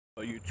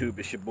YouTube,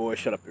 it's your boy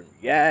Shut Up and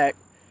React.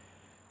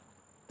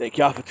 Thank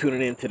y'all for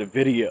tuning in to the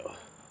video.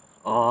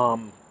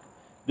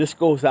 This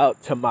goes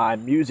out to my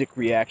music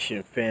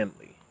reaction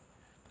family.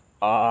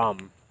 The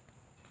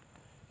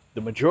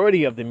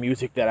majority of the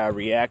music that I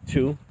react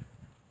to,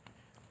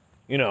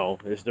 you know,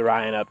 is the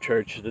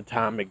Upchurch,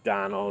 the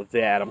MacDonald, the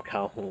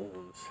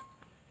Calhouns,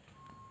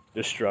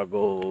 the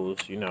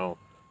Struggles, you know.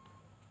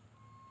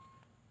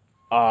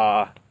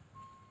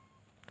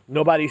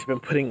 Nobody's been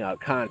putting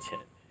out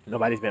content.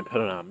 Nobody's been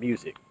putting out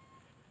music.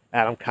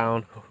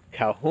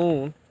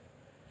 Calhoun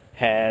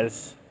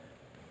has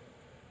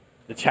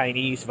the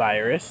Chinese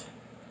virus,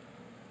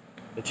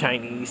 the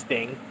Chinese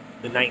thing,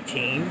 the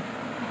 19.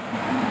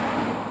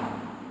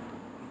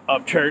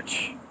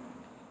 Upchurch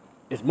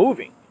is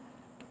moving.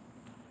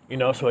 You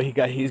know, so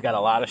he's got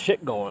a lot of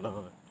shit going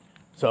on.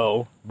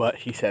 So, but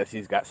he says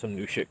he's got some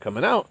new shit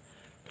coming out.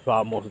 So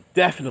I'll most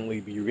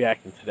definitely be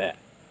reacting to that.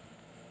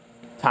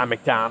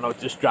 MacDonald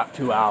just dropped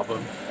 2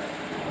 albums.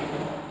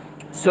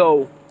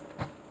 So,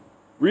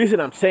 reason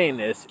I'm saying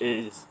this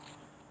is,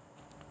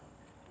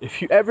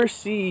 if you ever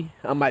see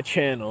on my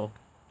channel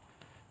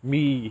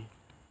me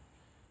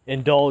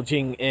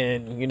indulging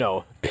in, you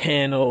know,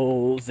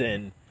 panels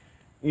and,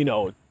 you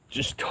know,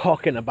 just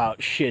talking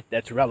about shit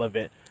that's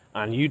relevant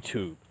on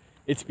YouTube,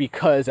 it's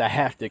because I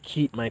have to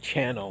keep my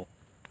channel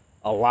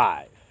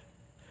alive.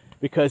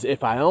 Because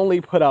if I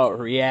only put out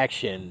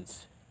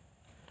reactions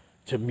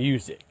to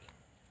music,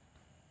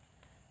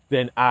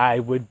 then I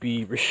would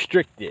be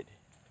restricted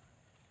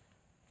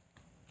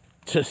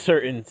to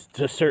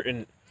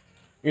certain,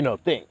 you know,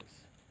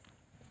 things.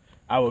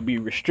 I would be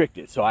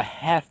restricted. So I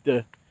have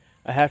to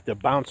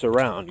bounce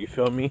around, you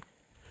feel me?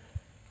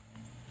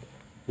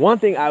 One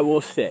thing I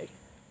will say,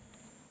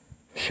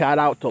 shout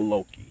out to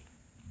Loki.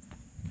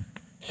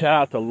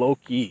 Shout out to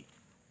Loki.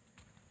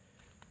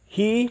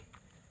 He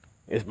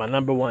is my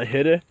 #1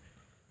 hitter.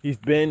 He's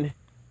been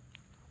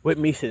with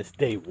me since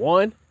day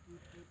one.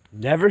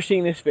 Never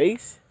seen his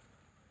face.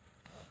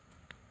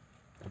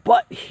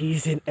 But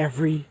he's in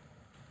every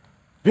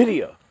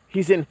video.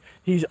 He's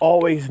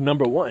always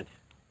 #1.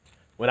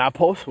 When I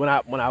post, when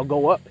I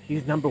go up,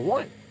 he's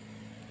 #1.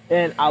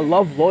 And I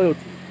love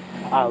loyalty.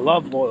 I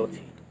love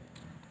loyalty.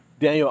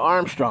 Daniel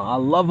Armstrong, I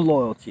love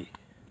loyalty.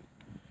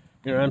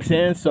 You know what I'm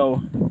saying?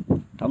 So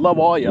I love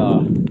all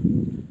y'all.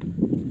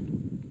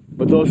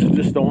 But those are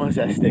just the ones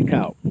that stick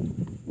out.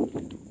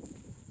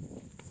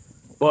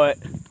 But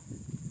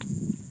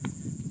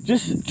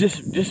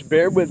just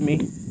bear with me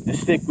and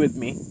stick with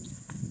me.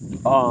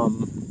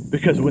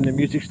 Because when the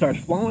music starts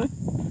flowing,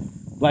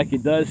 like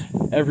it does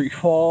every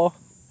fall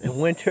and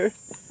winter,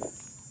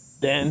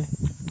 then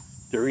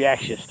the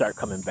reactions start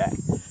coming back.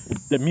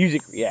 The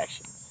music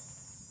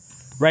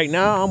reactions. Right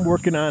now, I'm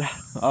working on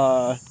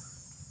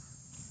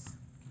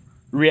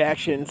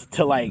reactions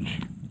to like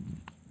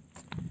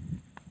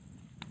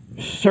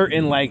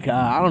certain I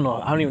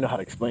don't even know how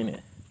to explain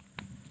it.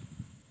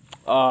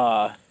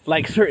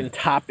 Like certain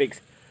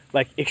topics,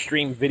 like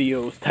extreme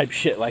videos type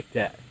shit like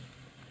that.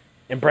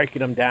 And breaking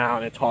them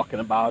down and talking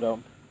about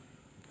them.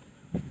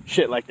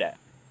 Shit like that.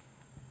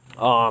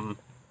 But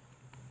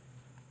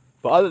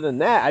other than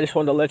that, I just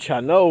wanted to let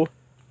y'all know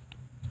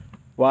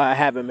why I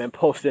haven't been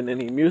posting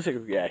any music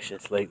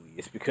reactions lately.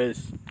 It's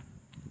because...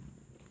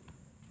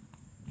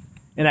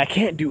 And I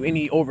can't do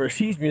any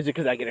overseas music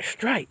because I get a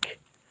strike.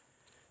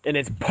 And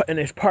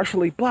it's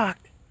partially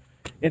blocked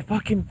in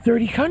fucking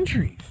 30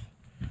 countries.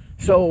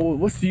 So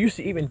what's the use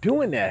of even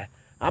doing that?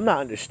 I'm not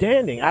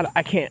understanding.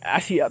 I can't... I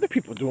see other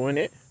people doing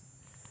it.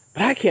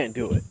 But I can't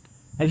do it.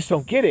 I just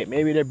don't get it.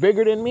 Maybe they're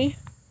bigger than me.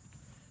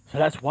 So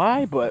that's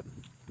why, but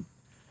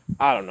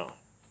I don't know.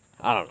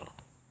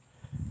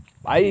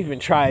 I even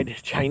tried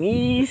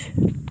Chinese.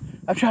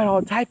 I've tried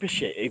all type of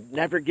shit. It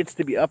never gets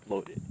to be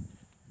uploaded.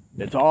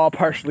 It's all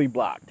partially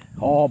blocked.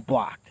 All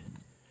blocked.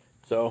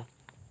 So,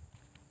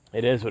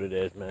 it is what it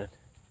is, man.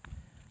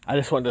 I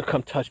just wanted to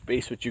come touch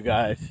base with you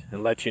guys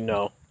and let you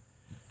know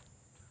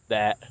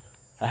that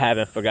I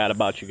haven't forgot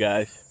about you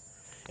guys.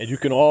 And you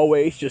can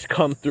always just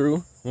come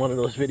through one of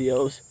those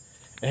videos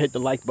and hit the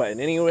like button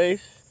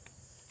anyways.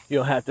 You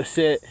don't have to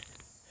sit.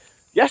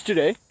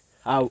 Yesterday,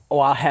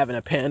 while having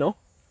a panel,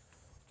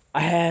 I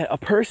had a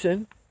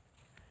person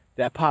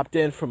that popped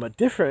in from a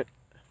different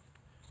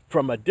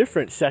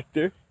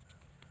sector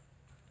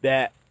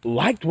that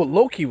liked what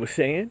Loki was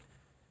saying.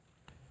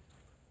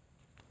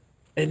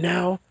 And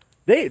now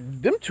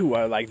them two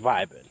are like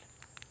vibing.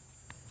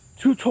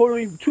 Two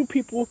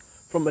people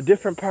from a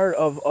different part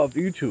of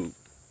YouTube.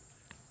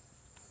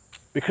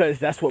 Because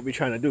that's what we're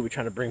trying to do. We're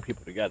trying to bring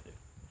people together.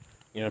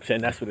 You know what I'm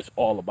saying? That's what it's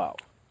all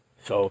about.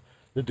 So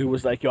the dude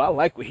was like, yo, I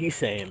like what he's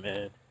saying,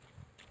 man.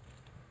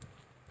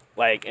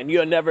 Like, and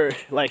you'll never,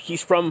 like,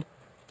 he's from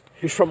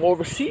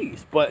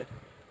overseas. But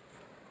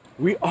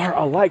we are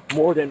alike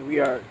more than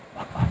we are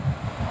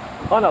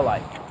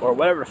unalike. Or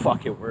whatever the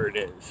fucking word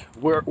is.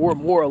 We're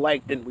more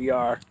alike than we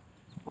are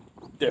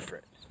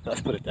different.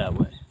 Let's put it that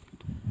way.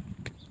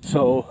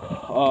 So,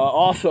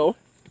 also...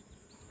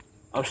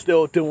 I'm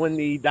still doing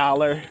the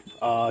dollar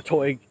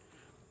toy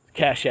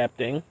Cash App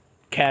thing.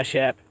 Cash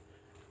App.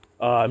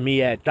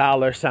 Me at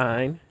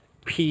 $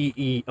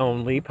 PE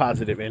only,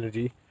 positive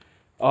energy.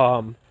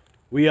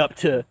 We up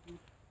to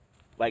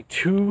like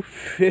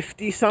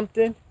 250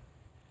 something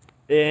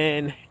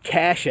in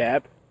Cash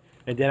App,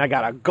 and then I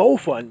got a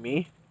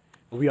GoFundMe.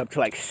 We up to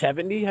like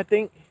 70, I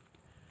think.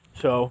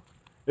 So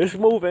it's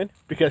moving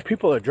because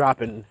people are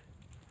dropping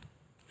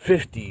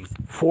 50s,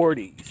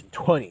 40s,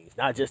 20s,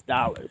 not just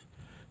dollars.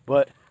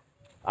 But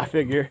I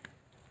figure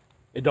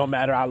it don't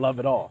matter. I love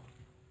it all.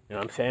 You know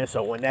what I'm saying?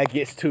 So when that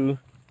gets to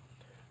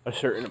a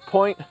certain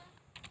point,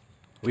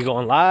 we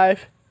going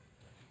live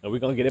and we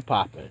gonna get it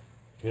popping.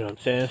 You know what I'm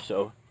saying?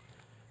 So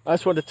I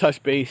just wanted to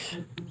touch base.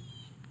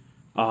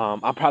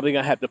 I'm probably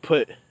gonna have to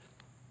put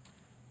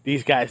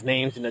these guys'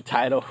 names in the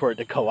title for it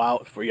to go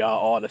out for y'all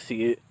all to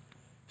see it.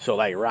 So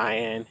like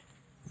Ryan,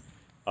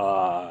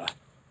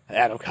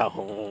 Adam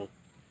Calhoun,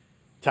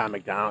 Tom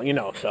MacDonald, you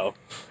know. So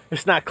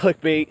it's not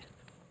clickbait.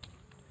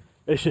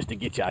 It's just to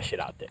get y'all shit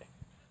out there.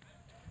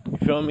 You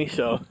feel me?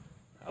 So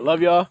I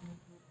love y'all.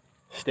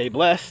 Stay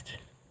blessed.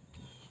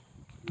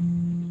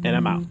 And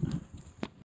I'm out.